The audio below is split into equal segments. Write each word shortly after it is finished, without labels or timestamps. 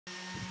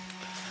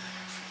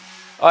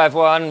Hi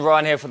everyone,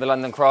 Ryan here from the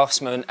London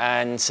Craftsman,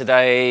 and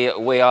today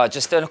we are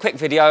just doing a quick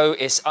video.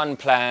 It's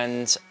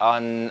unplanned,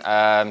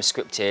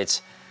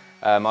 unscripted.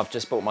 I've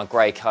just bought my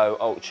Graco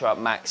Ultra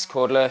Max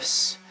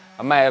cordless.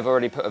 I may have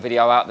already put a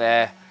video out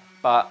there,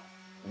 but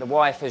the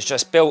wife has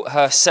just built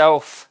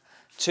herself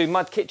 2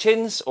 mud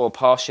kitchens, or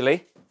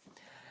partially,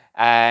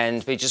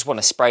 and we just want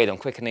to spray them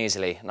quick and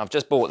easily. And I've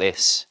just bought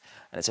this,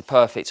 and it's a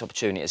perfect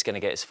opportunity. It's going to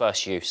get its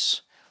first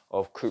use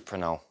of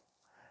Craftsman.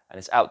 And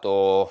it's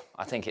outdoor.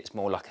 I think it's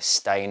more like a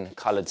stain,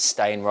 coloured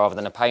stain rather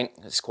than a paint.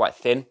 It's quite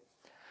thin.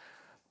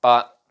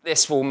 But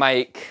this will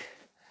make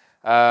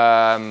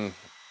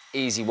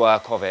easy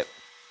work of it.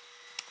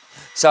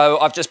 So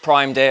I've just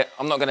primed it.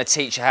 I'm not going to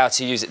teach you how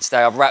to use it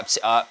today. I've wrapped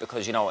it up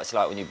because you know what it's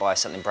like when you buy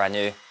something brand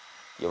new.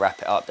 You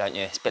wrap it up, don't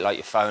you? It's a bit like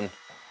your phone.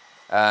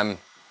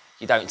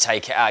 You don't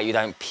take it out. You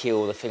don't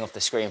peel the thing off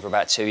the screen for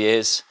about 2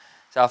 years.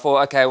 So I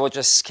thought, okay, we'll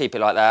just keep it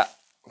like that.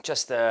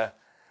 Just to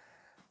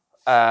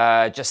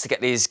get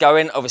these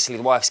going. Obviously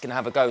the wife's gonna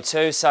have a go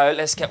too, so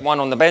let's get one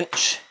on the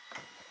bench.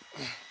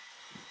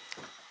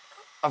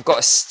 I've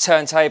got a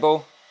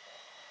turntable,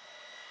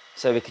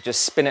 so we could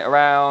just spin it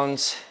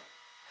around.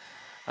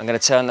 I'm gonna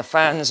turn the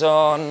fans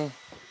on,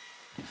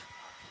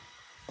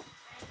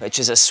 which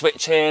is a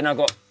switch here, and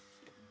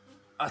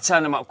I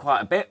turn them up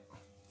quite a bit.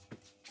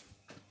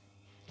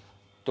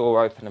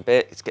 Door open a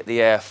bit to get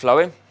the air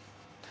flowing.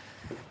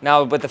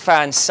 Now with the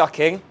fans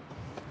sucking,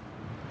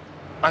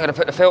 I'm gonna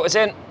put the filters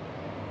in.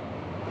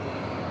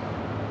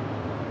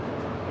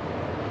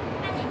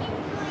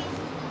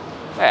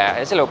 Yeah,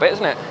 it's a little bit,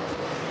 isn't it?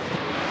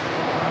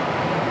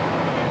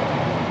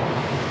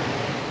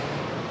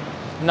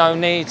 No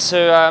need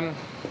to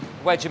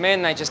wedge them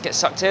in, they just get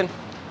sucked in.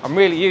 I'm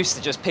really used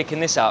to just picking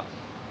this up.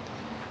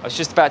 I was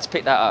just about to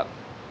pick that up.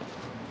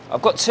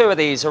 I've got 2 of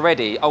these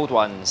already, old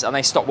ones, and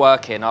they stopped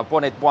working. I've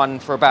wanted one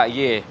for about a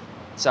year.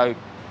 So,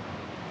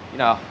 you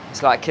know,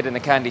 it's like a kid in a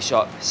candy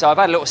shop. So I've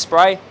had a little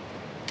spray.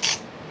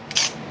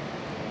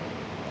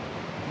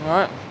 All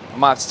right, I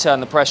might have to turn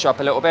the pressure up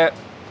a little bit.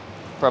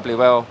 Probably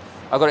will.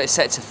 I've got it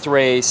set to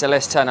 3, so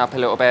let's turn up a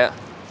little bit.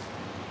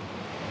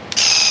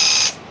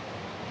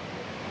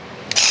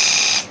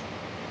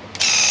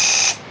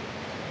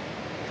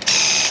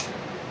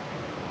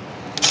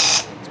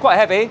 It's quite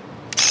heavy.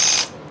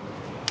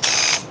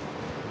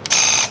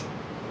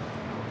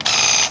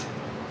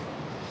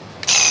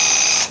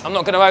 I'm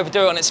not going to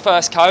overdo it on its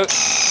first coat.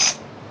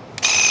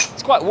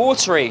 It's quite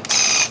watery.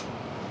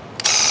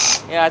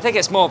 Yeah, I think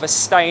it's more of a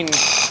stain,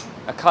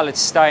 a coloured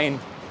stain,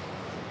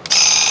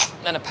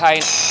 than a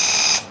paint.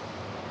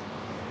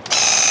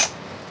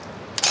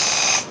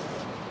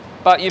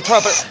 But you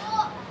probably,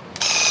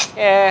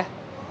 yeah.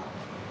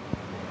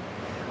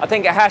 I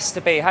think it has to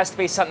be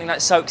something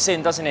that soaks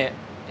in, doesn't it?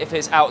 If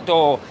it's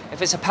outdoor,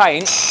 if it's a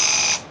paint,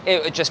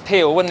 it would just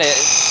peel, wouldn't it?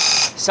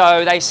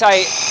 So they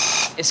say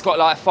it's got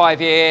like a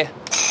 5-year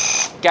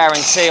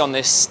guarantee on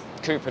this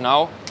Craftsman.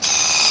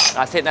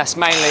 I think that's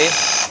mainly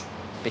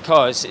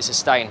because it's a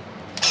stain.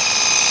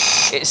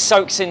 It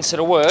soaks into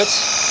the wood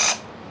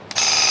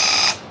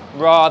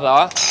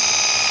rather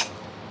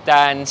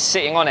than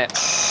sitting on it.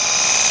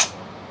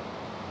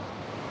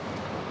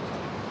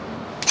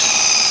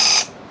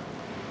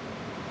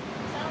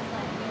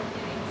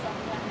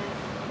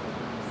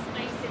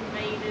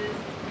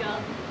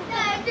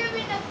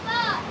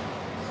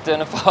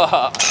 Doing a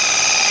fart.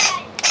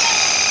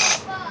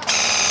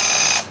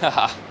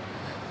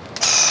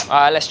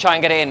 Alright, let's try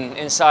and get it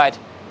inside.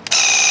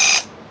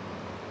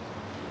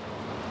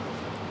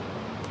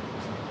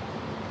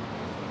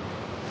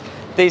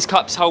 These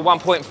cups hold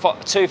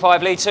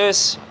 1.25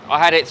 litres. I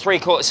had it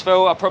 3/4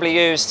 full. I probably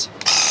used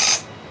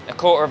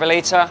 1/4 of a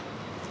litre.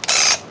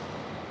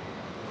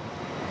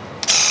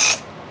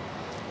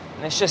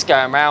 And it's just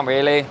going around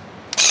really.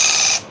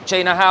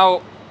 Gina,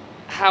 how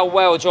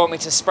well do you want me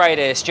to spray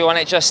this? Do you want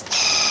it just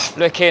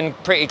looking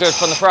pretty good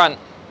from the front?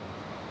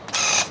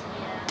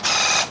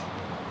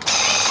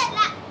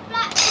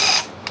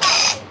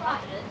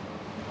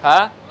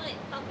 Huh?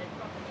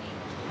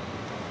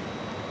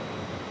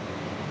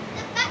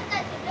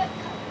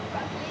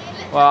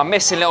 Well, I'm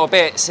missing little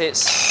bits.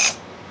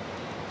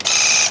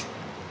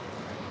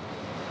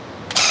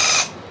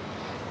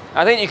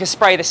 I think you can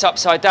spray this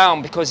upside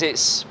down because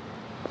it's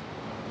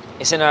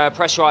in a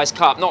pressurised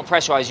cup. Not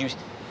pressurised,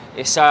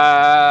 it's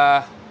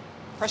a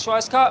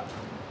pressurised cup.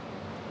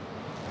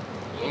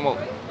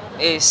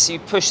 You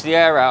push the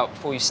air out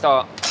before you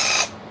start.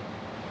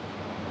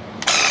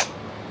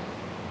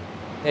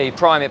 Yeah, you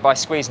prime it by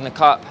squeezing the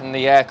cup and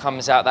the air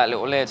comes out that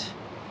little lid.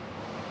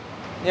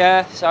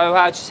 Yeah, so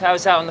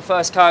how's that on the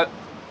first coat?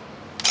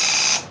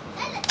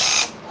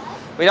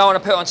 We don't want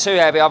to put it on too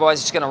heavy,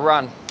 otherwise it's going to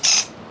run.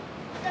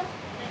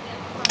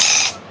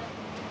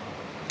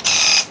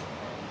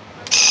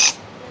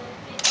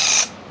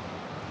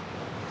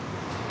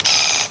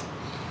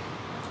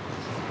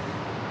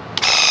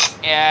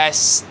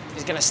 Yes,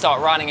 he's going to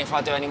start running if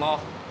I do any more.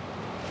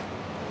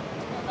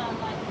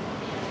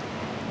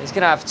 He's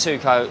going to have 2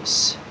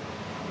 coats.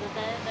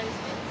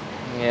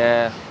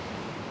 Yeah.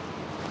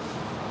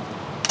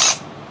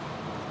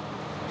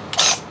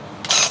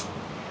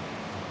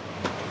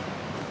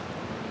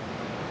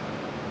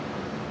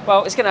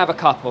 Well, it's going to have a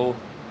couple,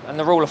 and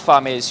the rule of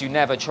thumb is you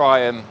never try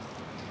and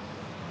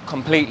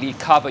completely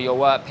cover your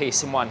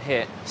workpiece in one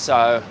hit,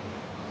 so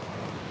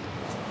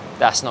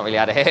that's not really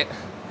had a hit.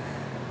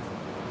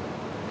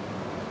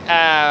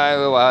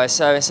 Well,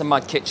 so it's a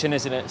mud kitchen,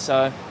 isn't it?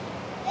 So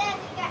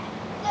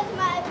Doesn't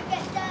matter if it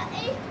gets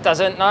dirty.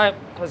 Doesn't, no,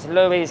 because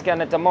Louis is going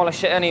to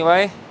demolish it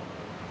anyway.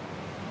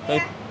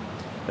 Yeah.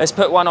 Let's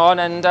put one on,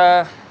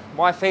 and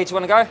wifey, do you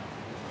want to go?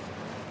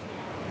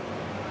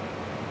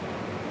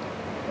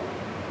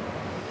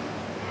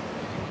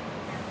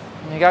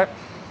 There you go.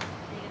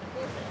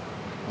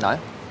 No.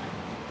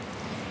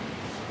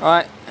 All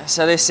right,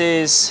 so this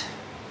is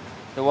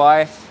the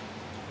wife,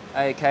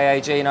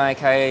 aka Gina,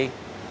 aka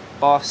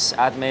boss,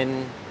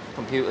 admin,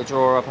 computer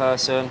drawer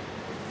person.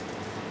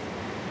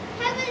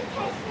 Have a taste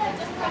of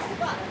just press the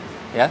button.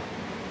 Yeah?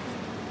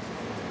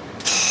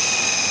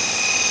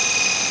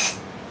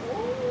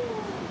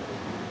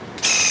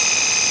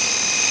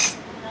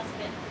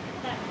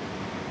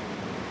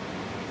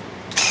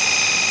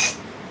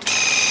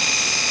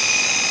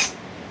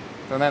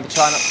 Remember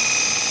trying not,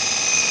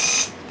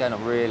 going up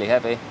really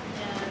heavy.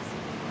 Yes.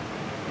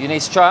 You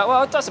need to try it.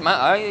 Well, it doesn't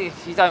matter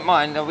if you don't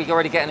mind. Are we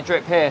already getting a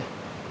drip here?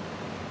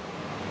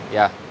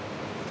 Yeah.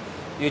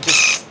 You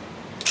just,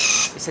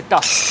 it's a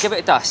dust. Give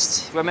it a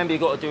dust. Remember,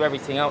 you've got to do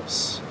everything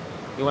else.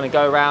 You want to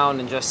go around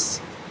and just,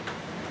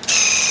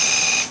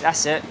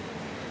 that's it.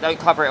 Don't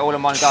cover it all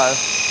in one go.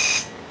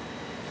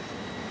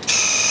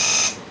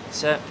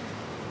 That's it.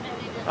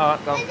 All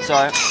right, go.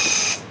 Sorry.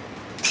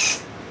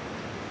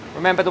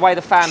 Remember the way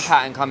the fan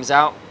pattern comes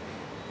out.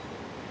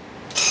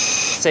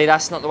 See,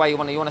 that's not the way you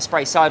want to. You want to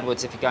spray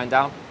sideways if you're going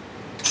down.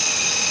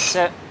 That's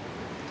it.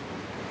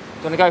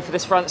 You want to go for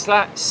this front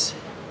slats?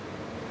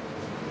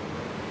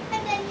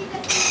 And then you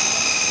just...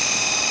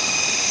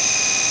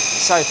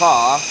 So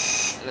far,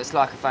 it looks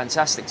like a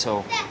fantastic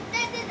tool. There.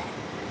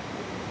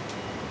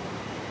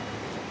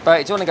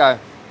 Bertie, do you want to go?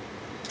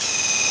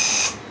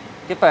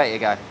 Give Bertie a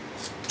go.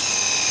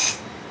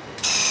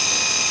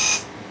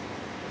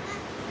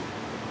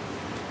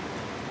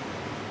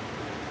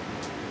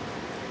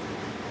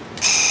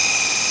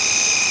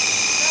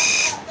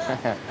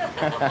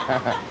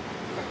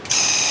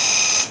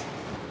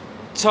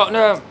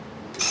 Tottenham,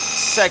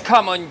 say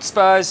come on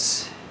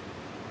Spurs.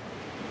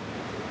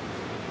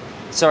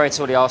 Sorry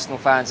to all the Arsenal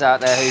fans out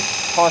there who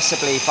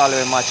possibly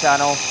following my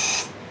channel.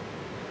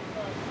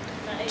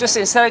 Just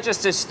instead of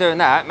just doing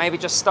that, maybe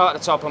just start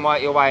at the top and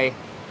work your way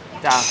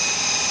down.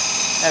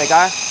 There we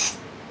go.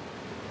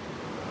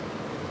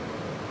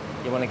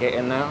 You want to get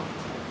in now?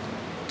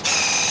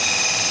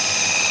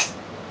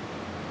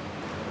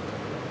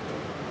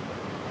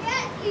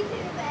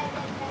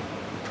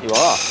 You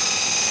are.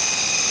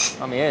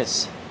 Mummy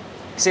is.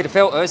 See the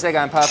filters, they're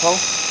going purple.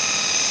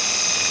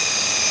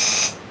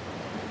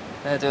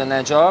 They're doing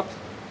their job.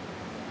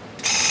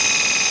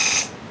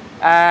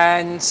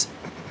 And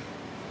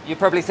you're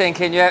probably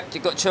thinking, yep,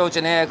 you've got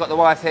children here, got the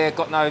wife here,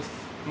 got no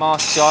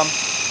masks on.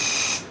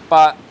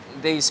 But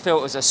these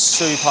filters are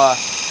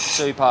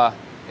super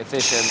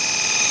efficient.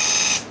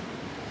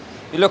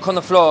 You look on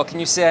the floor, can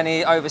you see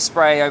any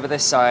overspray over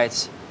this side?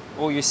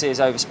 All you see is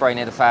overspray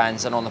near the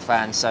fans and on the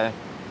fans, so.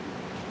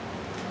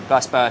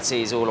 Plus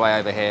Bertie's all the way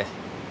over here.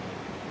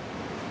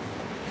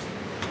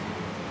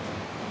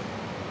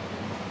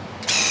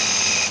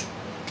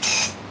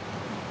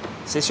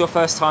 Is this your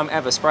first time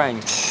ever spraying?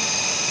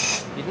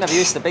 You've never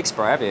used the big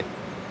spray, have you?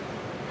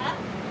 Huh?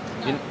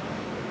 No.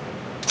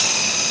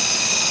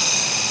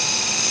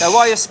 So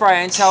while you're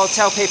spraying, tell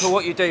people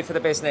what you do for the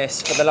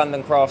business, for the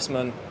London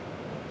Craftsman.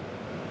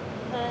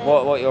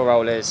 What your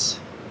role is.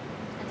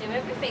 I do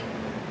everything.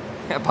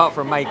 Apart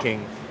from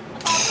making.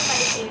 Apart from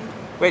making.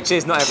 Which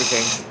is not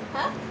everything.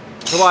 Huh?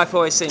 The wife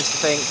always seems to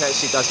think that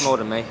she does more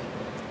than me.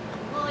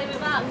 Well,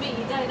 without me,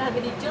 you don't have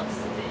any jobs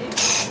to do.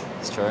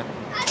 It's true.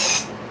 I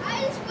just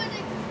want to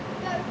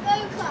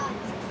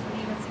go-karts.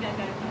 You want to go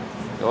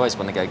go-karts? You always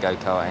want to go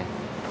go-karting.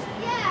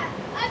 Yeah,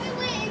 I've been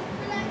waiting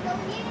for like a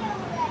year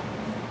already.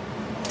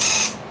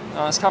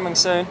 Oh, it's coming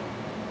soon.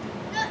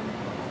 Not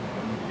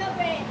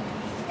really.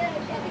 Yeah,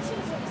 we should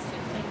have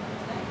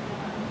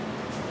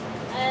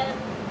yeah.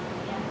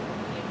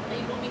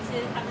 You want me to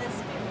have this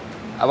spill?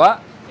 A what?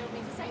 Do you want me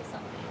to say something?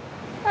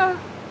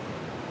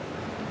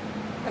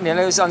 And yeah,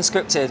 it was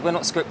unscripted. We're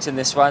not scripting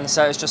this one,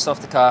 so it's just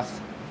off the cuff.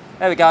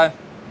 There we go.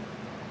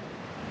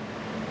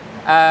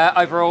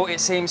 Overall, it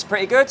seems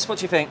pretty good. What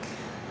do you think?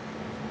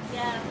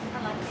 Yeah,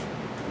 I like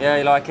it. Yeah,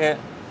 you like it?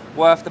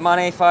 Worth the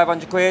money,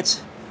 500 quid?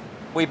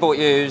 We bought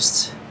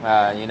used.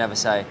 You never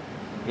say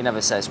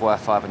it's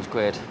worth 500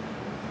 quid.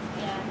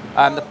 Yeah.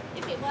 Well,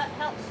 if it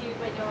helps you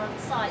when you're on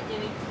site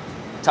doing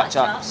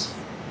Touch-ups.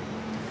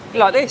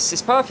 Like this,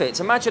 it's perfect.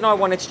 Imagine I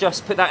wanted to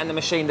just put that in the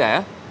machine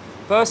there.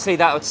 Firstly,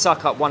 that would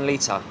suck up 1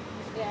 litre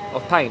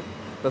of paint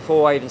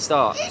before I even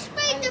start. You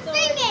sprayed the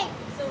thingy!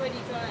 It's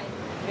already dry.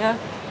 Yeah,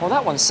 well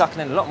that one's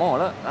sucking in a lot more,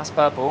 look. That's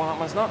purple, that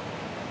one's not.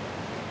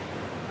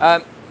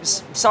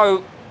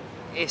 So,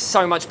 it's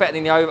so much better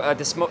than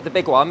the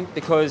big one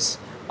because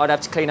I'd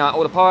have to clean out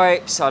all the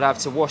pipes. I'd have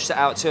to wash that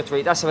out 2 or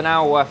 3. That's an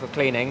hour worth of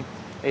cleaning.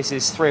 This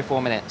is 3 or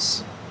 4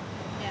 minutes.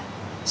 Yeah.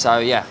 So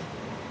yeah.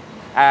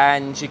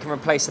 And you can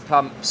replace the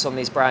pumps on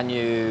these brand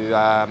new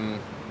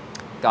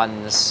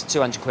guns,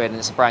 200 quid, and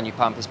it's a brand new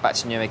pump. It's back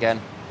to new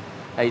again.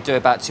 They do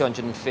about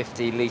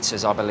 250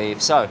 litres, I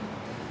believe. So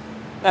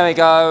there we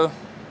go.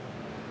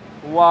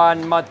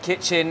 One mud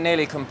kitchen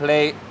nearly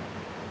complete.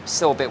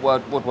 Still a bit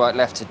woodwork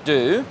left to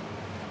do,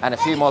 and a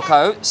few more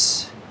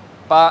coats,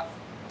 but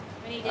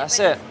that's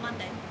it. For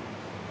Monday.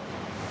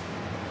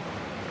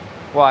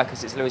 Why?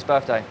 Because it's Louis'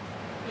 birthday.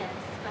 Yeah,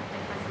 it's his birthday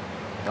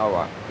present. All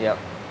right. Yep.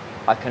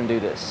 I can do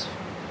this.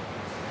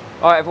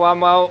 All right, everyone.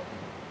 Well,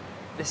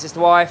 this is the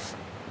wife,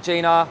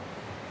 Gina.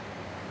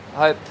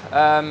 I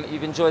hope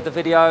you've enjoyed the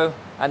video,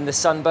 and the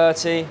son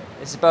Bertie.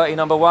 This is Bertie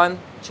number 1,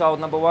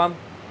 child number 1.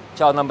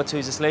 Child number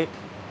 2's asleep.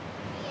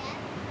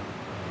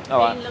 Yeah. All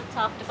right. Being looked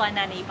after by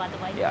Nanny, by the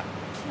way. Yeah.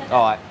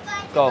 All right.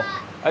 Cool.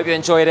 Hope you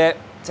enjoyed it.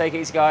 Take it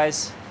easy,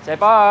 guys. Say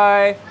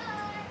bye.